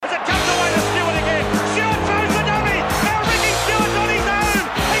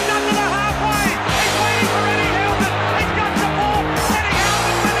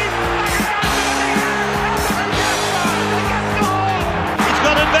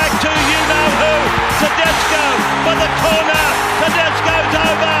for the corner. Tedesco's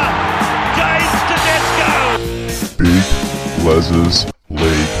over. James Tedesco. Big Les's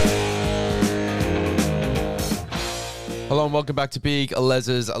League. Hello and welcome back to Big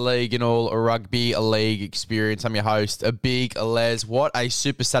Les's League and all rugby league experience. I'm your host, Big Les. What a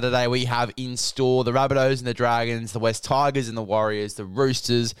super Saturday we have in store. The Rabbitohs and the Dragons, the West Tigers and the Warriors, the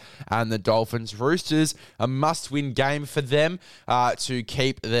Roosters and the Dolphins. Roosters, a must-win game for them to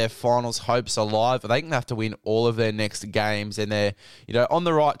keep their finals hopes alive. They're going to have to win all of their next games, and they're on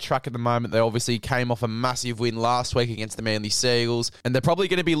the right track at the moment. They obviously came off a massive win last week against the Manly Seagulls, and they're probably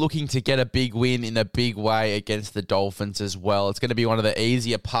going to be looking to get a big win in a big way against the Dolphins as well. It's going to be one of the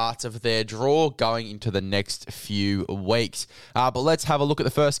easier parts of their draw going into the next few weeks. But let's have a look at the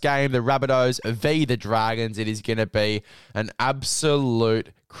first game, the Rabbitohs v the Dragons. It is going to be an absolute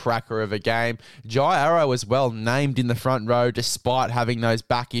cracker of a game. Jai Arrow as well named in the front row despite having those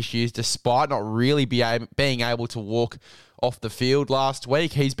back issues, despite not really being able to walk off the field last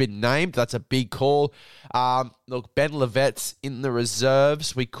week. He's been named. That's a big call. Look, Ben Levette's in the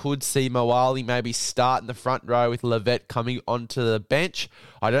reserves. We could see Moali maybe start in the front row with Levette coming onto the bench.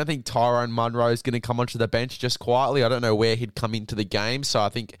 I don't think Tyrone Munro is going to come onto the bench just quietly. I don't know where he'd come into the game. So I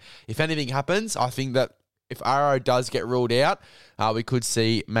think if anything happens, I think that if Arrow does get ruled out, we could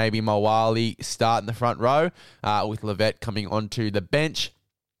see maybe Moali start in the front row with Levette coming onto the bench.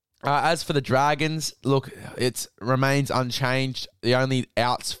 As for the Dragons, look, it remains unchanged. The only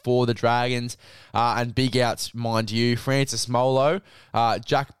outs for the Dragons, and big outs, mind you, Francis Molo,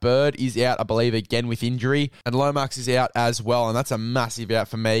 Jack Bird is out, I believe, again with injury, and Lomax is out as well, and that's a massive out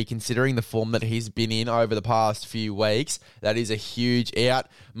for me, considering the form that he's been in over the past few weeks. That is a huge out.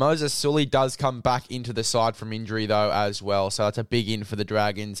 Moses Sully does come back into the side from injury, though, as well, so that's a big in for the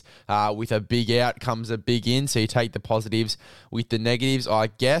Dragons. With a big out comes a big in, so you take the positives with the negatives, I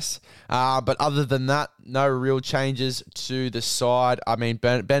guess. But other than that, no real changes to the side. I mean,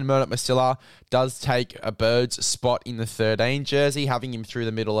 Ben Murdoch-Masila does take a Bird's spot in the 13 jersey, having him through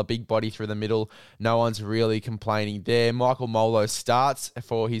the middle, a big body through the middle. No one's really complaining there. Michael Molo starts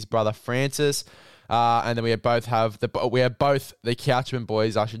for his brother Francis. And then we have both the Couchman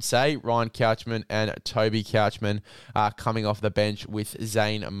boys, I should say, Ryan Couchman and Toby Couchman coming off the bench with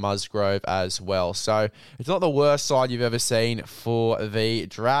Zane Musgrove as well. So it's not the worst side you've ever seen for the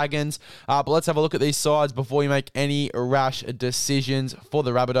Dragons. But let's have a look at these sides before we make any rash decisions. For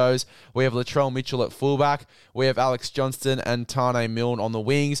the Rabbitohs, we have Latrell Mitchell at fullback. We have Alex Johnston and Tane Milne on the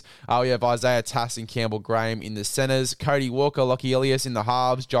wings. We have Isaiah Tass and Campbell Graham in the centres. Cody Walker, Lockie Elias in the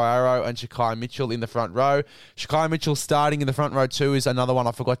halves. Jai Arrow and Shakai Mitchell in the front row. Shakai Mitchell starting in the front row too is another one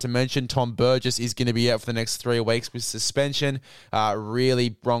I forgot to mention. Tom Burgess is going to be out for the next 3 weeks with suspension.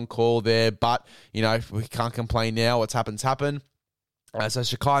 Really wrong call there, but we can't complain now. What's happened's happened. So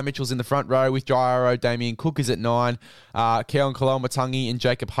Shakai Mitchell's in the front row with Jai Arrow. Damien Cook is at 9. Keon Koloamatangi and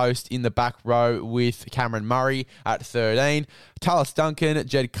Jacob Host in the back row with Cameron Murray at 13. Tallis Duncan,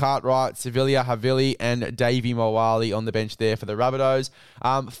 Jed Cartwright, Sevilla Havili and Davey Moali on the bench there for the Rabbitohs.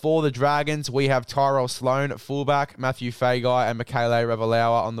 For the Dragons, we have Tyrell Sloan at fullback, Matthew Fagai and Michele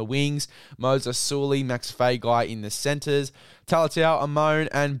Ravalawa on the wings, Moses Sully, Max Fagai in the centres, Talatau Amon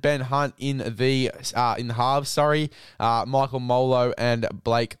and Ben Hunt in the halves. Michael Molo and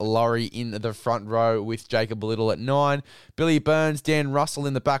Blake Laurie in the front row with Jacob Little at 9. Billy Burns, Dan Russell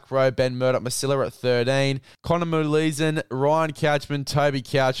in the back row, Ben Murdoch-Masila at 13. Connor Muleazen, Ryan Couchman, Toby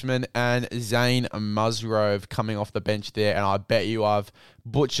Couchman and Zane Musgrove coming off the bench there. And I bet you I've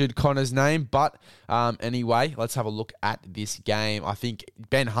butchered Connor's name. But anyway, let's have a look at this game. I think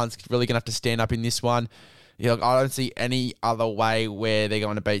Ben Hunt's really going to have to stand up in this one. I don't see any other way where they're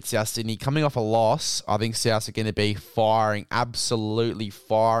going to beat South Sydney. Coming off a loss, I think South are going to be absolutely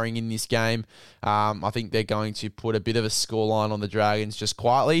firing in this game. I think they're going to put a bit of a scoreline on the Dragons just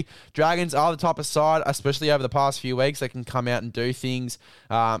quietly. Dragons are the type of side, especially over the past few weeks, they can come out and do things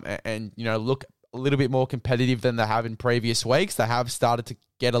and look a little bit more competitive than they have in previous weeks. They have started to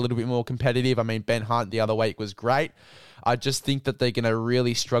get a little bit more competitive. I mean, Ben Hunt the other week was great. I just think that they're going to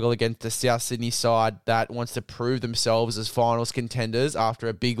really struggle against the South Sydney side that wants to prove themselves as finals contenders after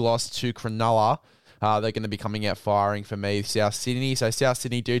a big loss to Cronulla. They're going to be coming out firing for me, South Sydney. So South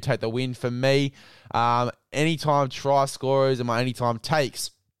Sydney do take the win for me. Anytime try scorers and my anytime takes.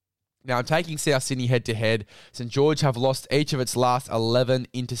 Now, I'm taking South Sydney head-to-head. St George have lost each of its last 11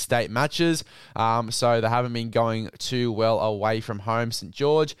 interstate matches, so they haven't been going too well away from home, St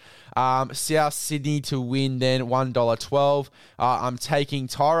George. South Sydney to win then, $1.12. I'm taking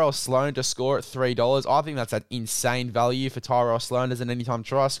Tyrell Sloan to score at $3. I think that's an insane value for Tyrell Sloan as an anytime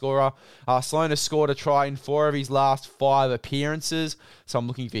try scorer. Sloan has scored a try in 4 of his last 5 appearances, so I'm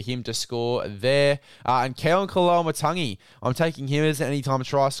looking for him to score there. And Keaon Koloamatangi, I'm taking him as an anytime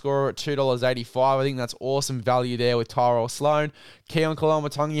try scorer at $2.85. I think that's awesome value there with Tyrell Sloan. Keaon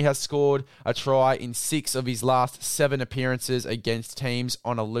Koloamatangi has scored a try in 6 of his last 7 appearances against teams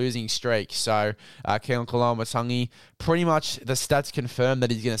on a losing streak. So Keaon Koloamatangi, pretty much the stats confirm that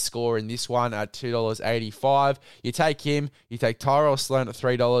he's going to score in this one at $2.85. You take him, you take Tyrell Sloan at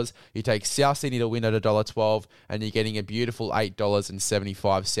 $3, you take South Sydney to win at $1.12, and you're getting a beautiful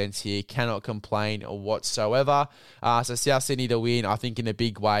 $8.75 here. Cannot complain whatsoever. So South Sydney to win, I think, in a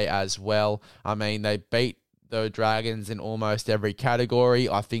big way as well. I mean, they beat the Dragons in almost every category.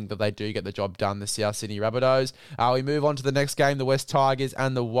 I think that they do get the job done, the South Sydney Rabbitohs. We move on to the next game, the West Tigers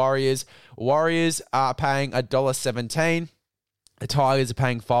and the Warriors. Warriors are paying $1.17. The Tigers are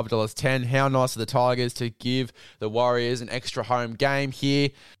paying $5.10. How nice of the Tigers to give the Warriors an extra home game here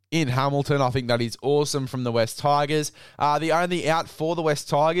in Hamilton. I think that is awesome from the West Tigers. The only out for the West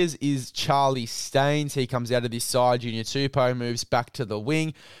Tigers is Charlie Staines. He comes out of this side. Junior Tupou moves back to the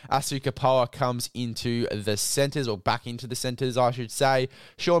wing. Asuka Poa comes into the centres, or back into the centres, I should say.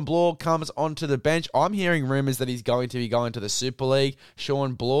 Sean Bloor comes onto the bench. I'm hearing rumours that he's going to be going to the Super League.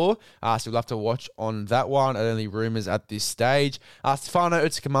 Sean Bloor. So we'll have to watch on that one. Only rumours at this stage. Stefano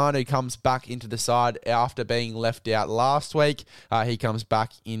Utoikamanu comes back into the side after being left out last week. He comes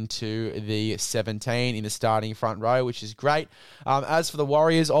back into the 17 in the starting front row, which is great. As for the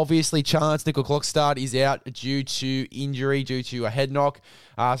Warriors, obviously Chance Nickel-Klokstad is out due to injury, due to a head knock.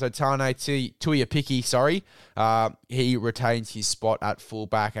 So Tane Tuiapiki, he retains his spot at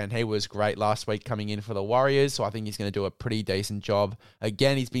fullback, and he was great last week coming in for the Warriors, so I think he's going to do a pretty decent job.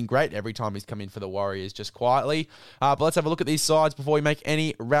 Again, he's been great every time he's come in for the Warriors, just quietly. But let's have a look at these sides before we make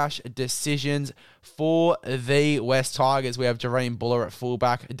any rash decisions. For the West Tigers, we have Jareem Buller at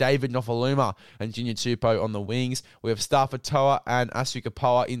fullback, David Nofaluma and Junior Tupou on the wings. We have Stafford Toa and Asuka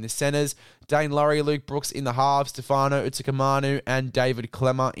Poa in the centres. Dane Laurie, Luke Brooks in the halves, Stefano Utoikamanu and David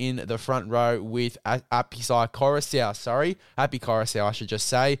Klemmer in the front row with Api Koroisau, I should just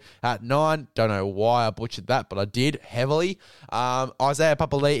say, at 9. Don't know why I butchered that, but I did heavily. Isaiah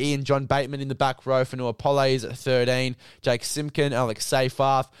Papali'i and John Bateman in the back row for Noah Poles at 13. Jake Simpkin, Alex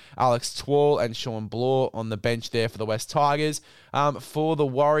Seyfarth, Alex Twall and Sean Bloor on the bench there for the West Tigers. For the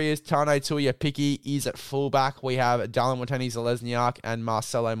Warriors, Tane Tuiapiki is at fullback. We have Dallin Watene-Zelezniak and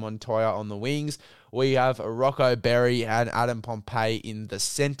Marcelo Montoya on the wings. We have Rocco Berry and Adam Pompey in the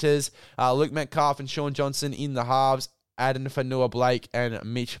centres. Luke Metcalf and Sean Johnson in the halves. Aden Fanua-Blake and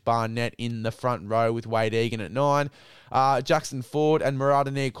Mitch Barnett in the front row with Wade Egan at 9. Jackson Ford and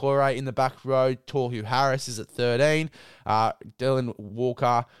Murata Niokore in the back row. Tohu Harris is at 13. Dylan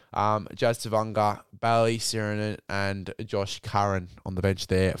Walker, Jazz Tavanga, Bailey Sirenen and Josh Curran on the bench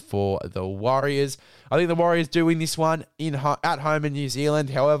there for the Warriors. I think the Warriors do win this one at home in New Zealand.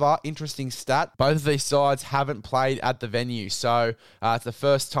 However, interesting stat, both of these sides haven't played at the venue. So it's the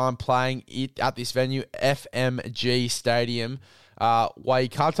first time playing it at this venue, FMG Stadium.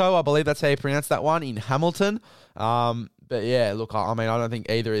 Waikato, I believe that's how you pronounce that one, in Hamilton. But yeah, look, I mean, I don't think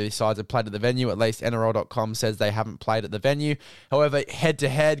either of these sides have played at the venue. At least NRL.com says they haven't played at the venue. However,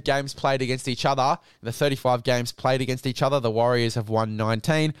 head-to-head games played against each other, the 35 games played against each other, the Warriors have won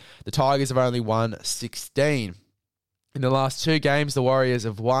 19. The Tigers have only won 16. In the last 2 games, the Warriors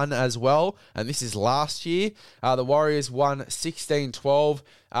have won as well, and this is last year. The Warriors won 16-12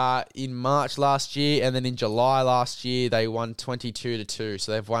 in March last year, and then in July last year, they won 22-2.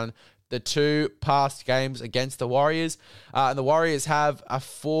 So they've won the 2 past games against the Warriors. And the Warriors have a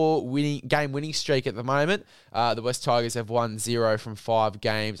 4-game winning streak at the moment. The West Tigers have won 0 from 5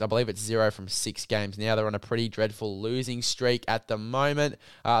 games. I believe it's 0 from 6 games now. They're on a pretty dreadful losing streak at the moment,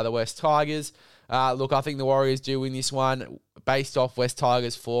 the West Tigers. Look, I think the Warriors do win this one based off West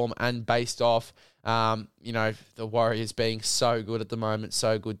Tigers' form and based off, the Warriors being so good at the moment,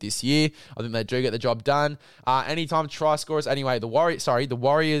 so good this year. I think they do get the job done. Anytime try scorers, anyway, the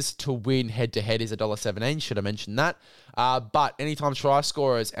Warriors to win head-to-head is $1.17. Should have mentioned that. But anytime try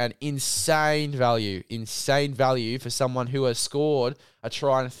scorers, and insane value for someone who has scored a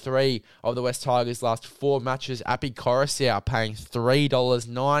try in 3 of the West Tigers' last 4 matches. Api Koroisau paying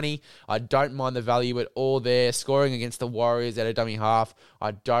 $3.90. I don't mind the value at all there. Scoring against the Warriors at a dummy half,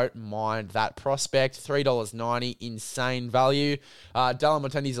 I don't mind that prospect. $3 $3.90. Insane value. Dallin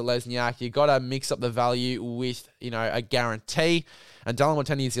Watene-Zelezniak, you got to mix up the value with, a guarantee. And Dallin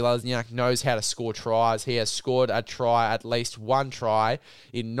Watene-Zelezniak knows how to score tries. He has scored a try, at least one try,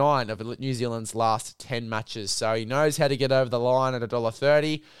 in 9 of New Zealand's last 10 matches. So he knows how to get over the line at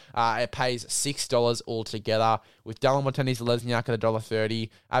 $1.30. It pays $6 altogether, with Dallin Watene-Zelezniak at $1.30,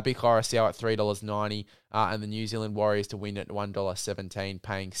 Api Koroisau at $3.90, and the New Zealand Warriors to win at $1.17,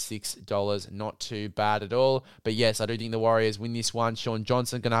 paying $6. Not too bad at all. But yes, I do think the Warriors win this one. Shaun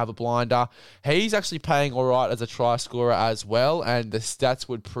Johnson going to have a blinder. He's actually paying all right as a try scorer as well, and the stats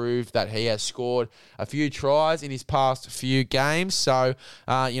would prove that he has scored a few tries in his past few games. So,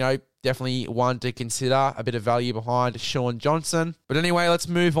 definitely one to consider, a bit of value behind Shaun Johnson. But anyway, let's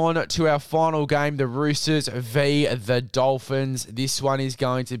move on to our final game, the Roosters v the Dolphins. This one is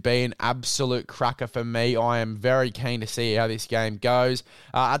going to be an absolute cracker for me. I am very keen to see how this game goes.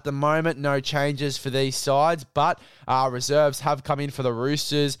 At the moment, no changes for these sides, but reserves have come in for the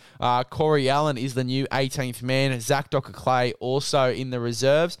Roosters. Corey Allen is the new 18th man. Zach Docker-Clay also in the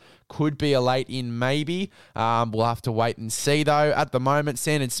reserves. Could be a late in maybe. We'll have to wait and see though. At the moment,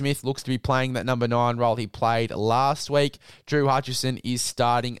 Sandon Smith looks to be playing that number 9 role he played last week. Drew Hutchison is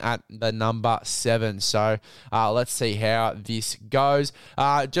starting at the number 7. So let's see how this goes.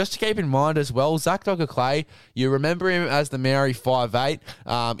 Just to keep in mind as well, Zach Docker-Clay, you remember him as the Maori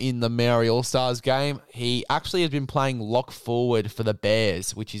 5'8" in the Maori All-Stars game. He actually has been playing lock forward for the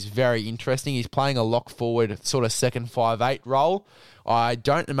Bears, which is very interesting. He's playing a lock forward sort of second 5'8" role. I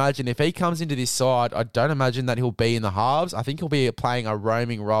don't imagine, if he comes into this side, I don't imagine that he'll be in the halves. I think he'll be playing a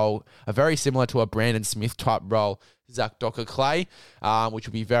roaming role, a very similar to a Brandon Smith type role, Zach Docker-Clay, which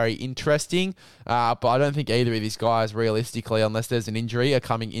will be very interesting. But I don't think either of these guys, realistically, unless there's an injury, are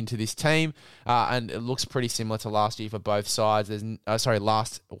coming into this team. And it looks pretty similar to last year for both sides.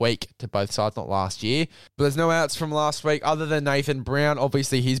 Last week to both sides, not last year. But there's no outs from last week other than Nathan Brown.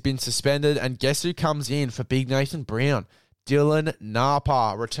 Obviously, he's been suspended. And guess who comes in for big Nathan Brown? Dylan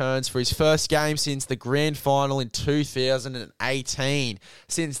Napa returns for his first game since the grand final in 2018.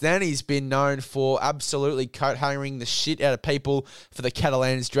 Since then, he's been known for absolutely coat-hanging the shit out of people for the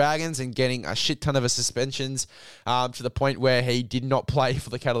Catalans Dragons and getting a shit ton of suspensions to the point where he did not play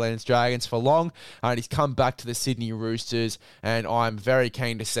for the Catalans Dragons for long. And he's come back to the Sydney Roosters, and I'm very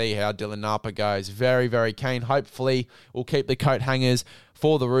keen to see how Dylan Napa goes. Very, very keen. Hopefully, we'll keep the coat hangers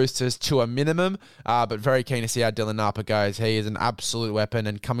for the Roosters to a minimum, but very keen to see how Dylan Napa goes. He is an absolute weapon,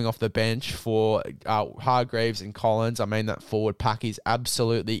 and coming off the bench for Hargreaves and Collins, I mean, that forward pack is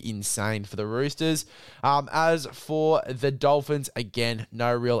absolutely insane for the Roosters. As for the Dolphins, again,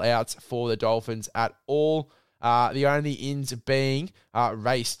 no real outs for the Dolphins at all. The only ins being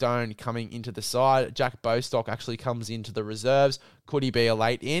Ray Stone coming into the side. Jack Bostock actually comes into the reserves. Could he be a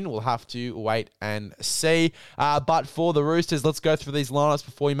late in? We'll have to wait and see. But for the Roosters, let's go through these lineups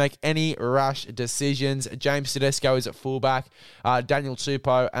before we make any rash decisions. James Tedesco is at fullback. Daniel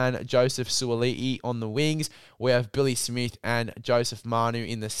Tupou and Joseph Suaalii on the wings. We have Billy Smith and Joseph Manu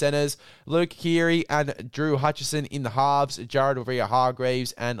in the centres. Luke Keary and Drew Hutchison in the halves. Jared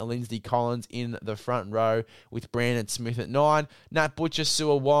Waerea-Hargreaves and Lindsay Collins in the front row with Brandon Smith at 9. Nat Butcher,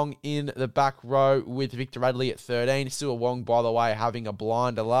 Sua Wong in the back row with Victor Radley at 13. Sua Wong, by the way, having a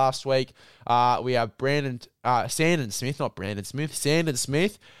blinder last week. We have Sandon Smith,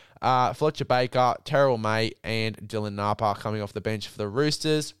 Fletcher Baker, Terrell May, and Dylan Napa coming off the bench for the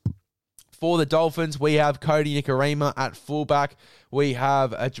Roosters. For the Dolphins, we have Cody Nikorima at fullback. We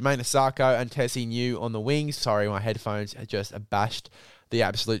have Jermaine Asako and Tessie New on the wings. Sorry, my headphones just bashed the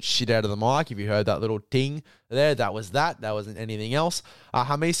absolute shit out of the mic. If you heard that little ding there, that was that. That wasn't anything else.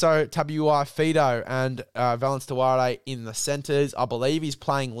 Hamiso Tabuai-Fidow and Valence Taware in the centres. I believe he's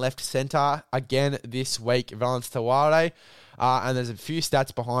playing left centre again this week, Valence Taware. And there's a few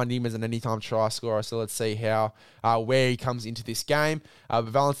stats behind him as an anytime try scorer, so let's see how where he comes into this game.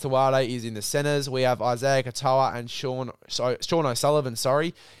 Valence Taware is in the centres. We have Isaiah Katoa and Sean O'Sullivan,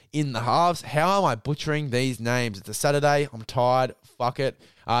 in the halves. How am I butchering these names? It's a Saturday. I'm tired. Fuck it.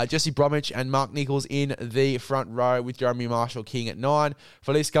 Jesse Bromwich and Mark Nichols in the front row with Jeremy Marshall-King at 9.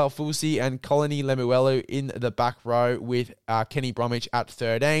 Felice Galfusi and Colony Lemuelu in the back row with Kenny Bromwich at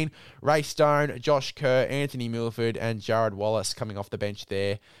 13. Ray Stone, Josh Kerr, Anthony Milford and Jared Wallace coming off the bench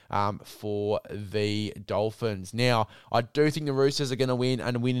there for the Dolphins. Now, I do think the Roosters are going to win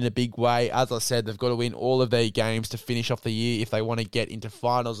and win in a big way. As I said, they've got to win all of their games to finish off the year if they want to get into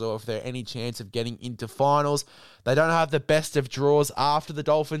finals or if there's any chance of getting into finals. They don't have the best of draws after the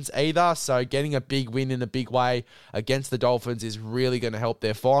Dolphins either, so getting a big win in a big way against the Dolphins is really going to help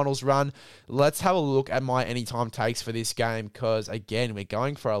their finals run. Let's have a look at my anytime takes for this game because, again, we're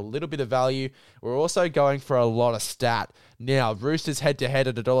going for a little bit of value. We're also going for a lot of stat. Now, Roosters head-to-head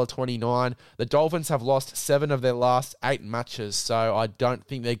at $1.29. The Dolphins have lost 7 of their last 8 matches, so I don't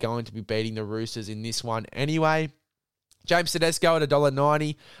think they're going to be beating the Roosters in this one anyway. James Tedesco at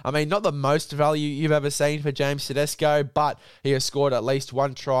 $1.90. I mean, not the most value you've ever seen for James Tedesco, but he has scored at least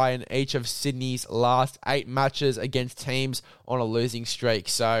 1 try in each of Sydney's last 8 matches against teams on a losing streak.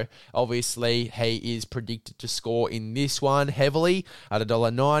 So, obviously, he is predicted to score in this one heavily at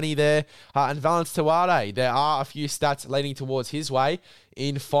 $1.90 there. And Valence Tuade, there are a few stats leaning towards his way.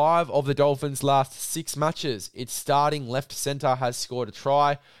 In 5 of the Dolphins' last 6 matches, its starting left centre has scored a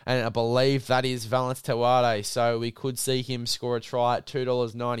try, and I believe that is Valence Tuade. So we could see him score a try at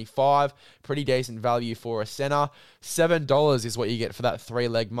 $2.95. Pretty decent value for a centre. $7 is what you get for that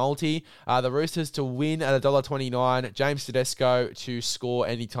 3-leg multi. The Roosters to win at $1.29. James Tedesco to score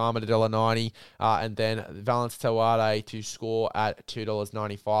anytime at $1.90. And then Valence Tuade to score at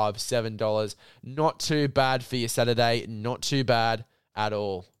 $2.95. $7. Not too bad for your Saturday. Not too bad at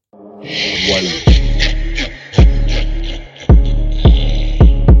all. Goodbye.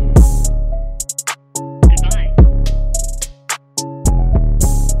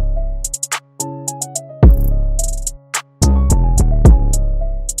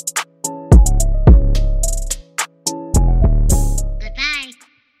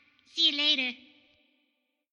 See you later.